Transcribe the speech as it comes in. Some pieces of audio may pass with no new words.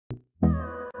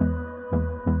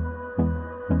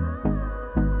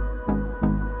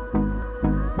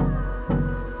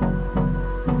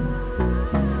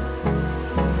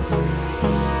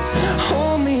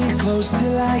close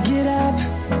till I get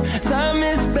up. Time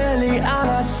is barely on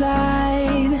our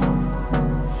side.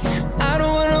 I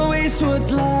don't wanna waste what's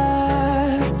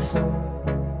left.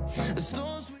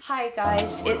 Hi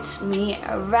guys, it's me,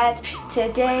 Red,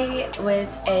 today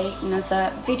with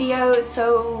another video. So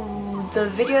the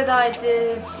video that I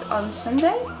did on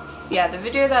Sunday? Yeah, the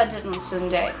video that I did on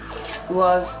Sunday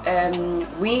was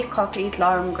we copied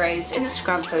Lauren Gray's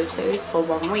Instagram photos for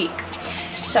 1 week.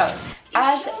 So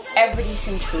as everybody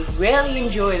seemed to really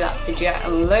enjoy that video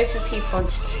and loads of people wanted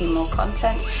to see more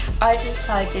content, I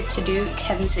decided to do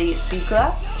Kenzie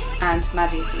Ziegler and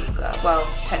Maddie Ziegler. Well,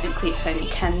 technically it's only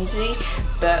Kenzie,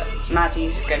 but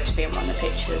Maddie's going to be in one of the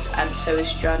pictures, and so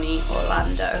is Johnny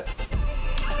Orlando.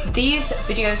 These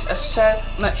videos are so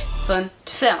much fun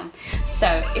to film,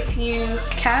 so if you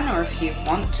can or if you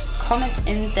want, comment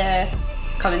in the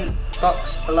comment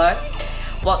box below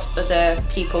what other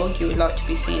people you would like to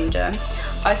be seen done.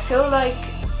 I feel like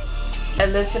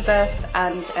Elizabeth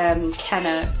and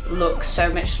Kenna look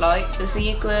so much like the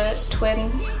Ziegler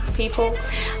twin people.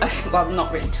 Well,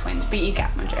 not really twins, but you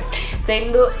get my drift.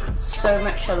 They look so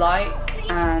much alike,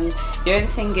 and the only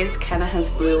thing is Kenna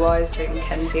has blue eyes and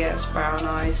Kenzie has brown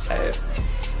eyes, so.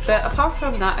 But apart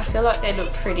from that, I feel like they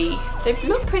look pretty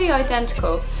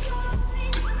identical.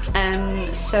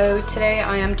 So today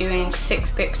I am doing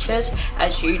 6 pictures.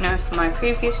 As you know from my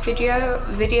previous video,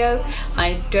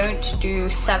 I don't do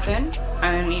 7,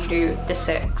 I only do the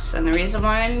 6. And the reason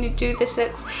why I only do the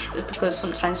 6 is because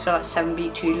sometimes I feel like 7 be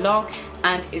too long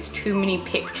and it's too many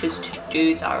pictures to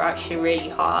do that are actually really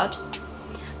hard.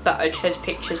 But I chose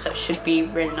pictures that should be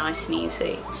really nice and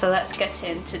easy. So let's get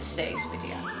into today's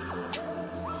video.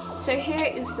 So here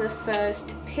is the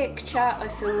first picture. I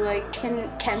feel like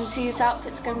Kenzie's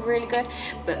outfit's going really good,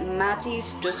 but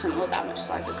Maddie's doesn't look that much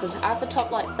like it because I have a top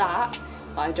like that,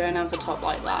 but I don't have a top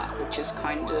like that, which is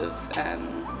kind of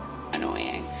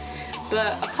annoying.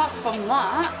 But apart from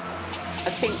that, I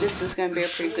think this is going to be a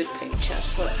pretty good picture,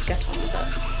 so let's get on with it.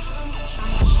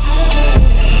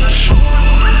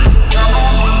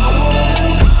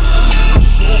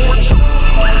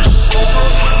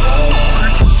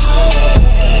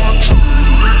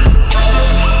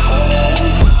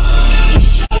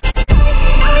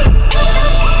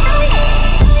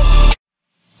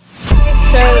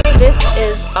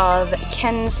 Of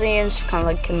Kenzie, and she's kind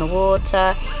of like in the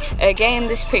water. Again,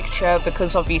 this picture,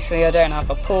 because obviously I don't have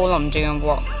a pool, I'm doing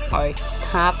what I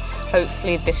have.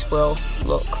 Hopefully this will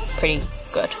look pretty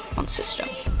good on system.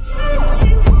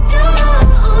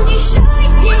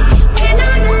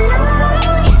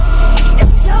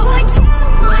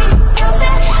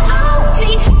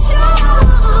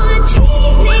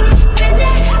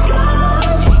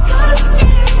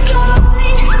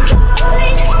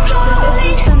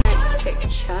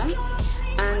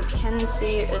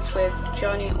 Kenzie is with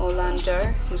Johnny Orlando,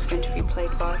 who's going to be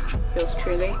played by yours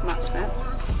truly, Matt Smith.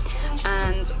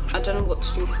 And I don't know what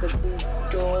to do for the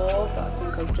door, but I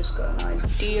think I've just got an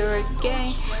idea again.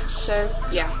 So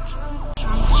yeah.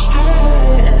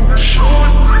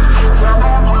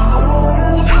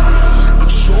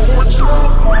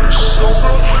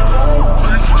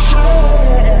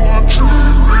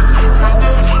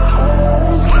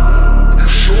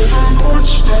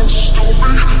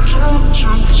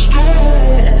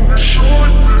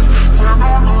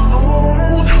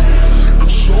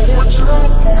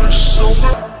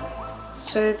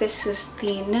 So this is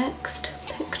the next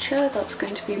picture. That's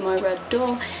going to be my red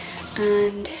door,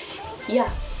 and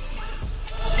yeah.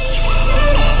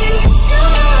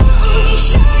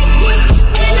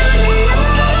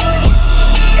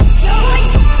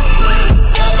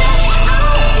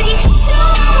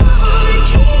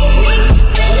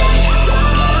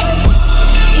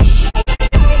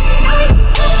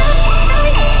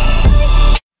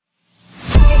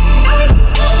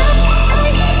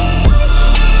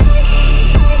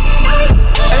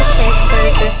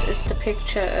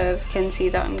 Picture of Kenzie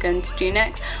that I'm going to do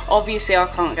next. Obviously I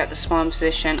can't get the smile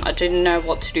position. I didn't know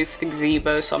what to do for the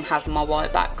gazebo, so I'm having my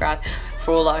white background.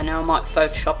 For all I know, I might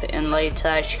Photoshop it in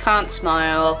later. She can't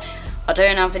smile. I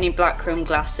don't have any black rim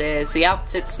glasses. The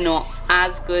outfit's not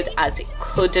as good as it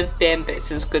could have been, but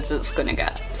it's as good as it's gonna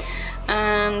get.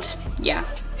 And yeah.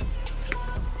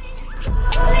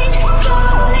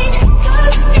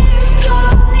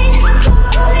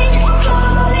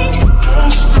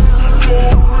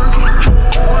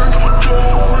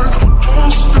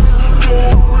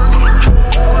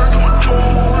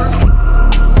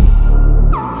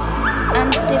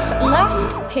 And this last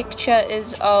picture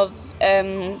is of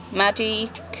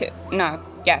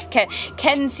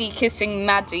Kenzie kissing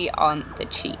Maddie on the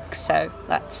cheek. So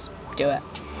let's do it.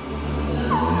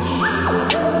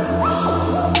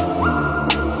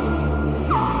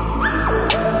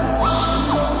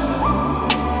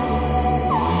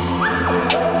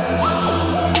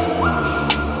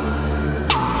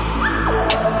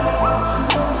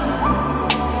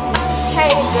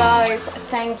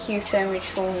 thank you so much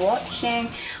for watching.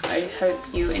 I hope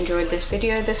you enjoyed this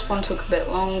video. This one took a bit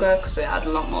longer because it had a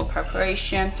lot more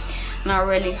preparation, and I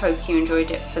really hope you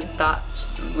enjoyed it for that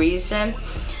reason.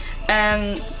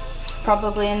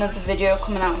 Probably another video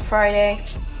coming out on Friday.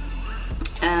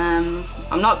 I'm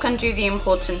not going to do the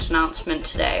important announcement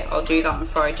today. I'll do that on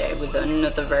Friday with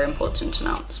another very important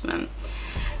announcement.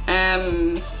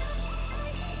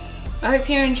 I hope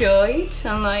you enjoyed,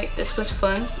 and like, this was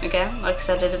fun. Again, like I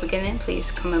said at the beginning,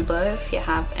 please comment below if you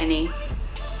have any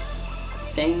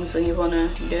things that you want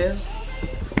to do.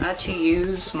 I had to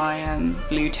use my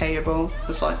blue table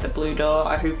as like the blue door.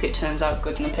 I hope it turns out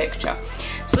good in the picture.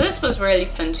 So this was really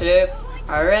fun to do.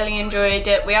 I really enjoyed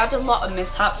it. We had a lot of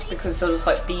mishaps because there was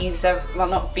like bees, well,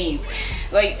 not bees,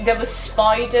 like there were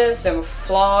spiders, there were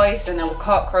flies, and there were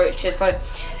cockroaches. Like,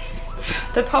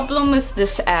 the problem with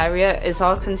this area is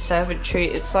our conservatory,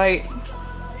 it's like,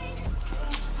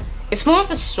 it's more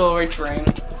of a storage room.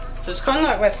 So it's kind of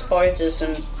like where spiders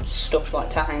and stuff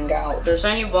like to hang out. There's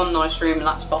only one nice room, and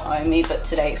that's behind me, but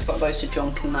today it's got loads of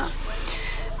junk in there.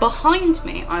 Behind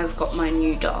me, I've got my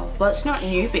new doll. Well, it's not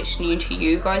new, but it's new to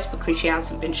you guys because she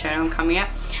hasn't been shown on camera yet.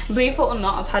 Believe it or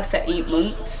not, I've had her for 8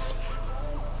 months.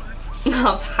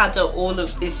 I've had her all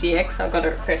of this year because I got her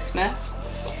at Christmas.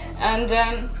 And,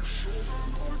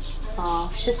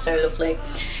 oh, she's so lovely.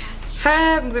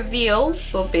 Her reveal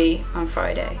will be on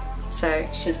Friday. So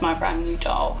she's my brand new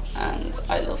doll, and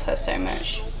I love her so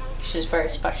much. She's very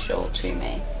special to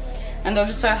me. And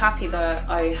I'm so happy that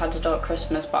I had a dark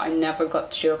Christmas, but I never got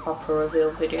to do a proper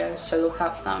reveal video, so look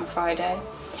out for that on Friday.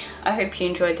 I hope you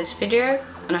enjoyed this video,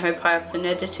 and I hope I have fun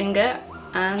editing it,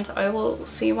 and I will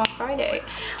see you on Friday.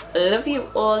 Love you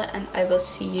all, and I will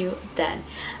see you then.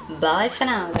 Bye for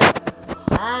now.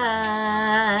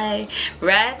 Bye.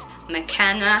 Red,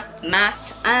 McKenna,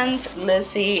 Matt, and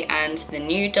Lizzie, and the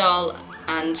new doll,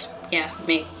 and yeah,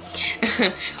 me.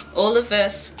 All of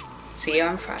us. See you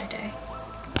on Friday.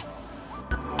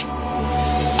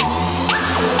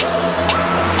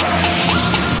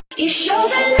 You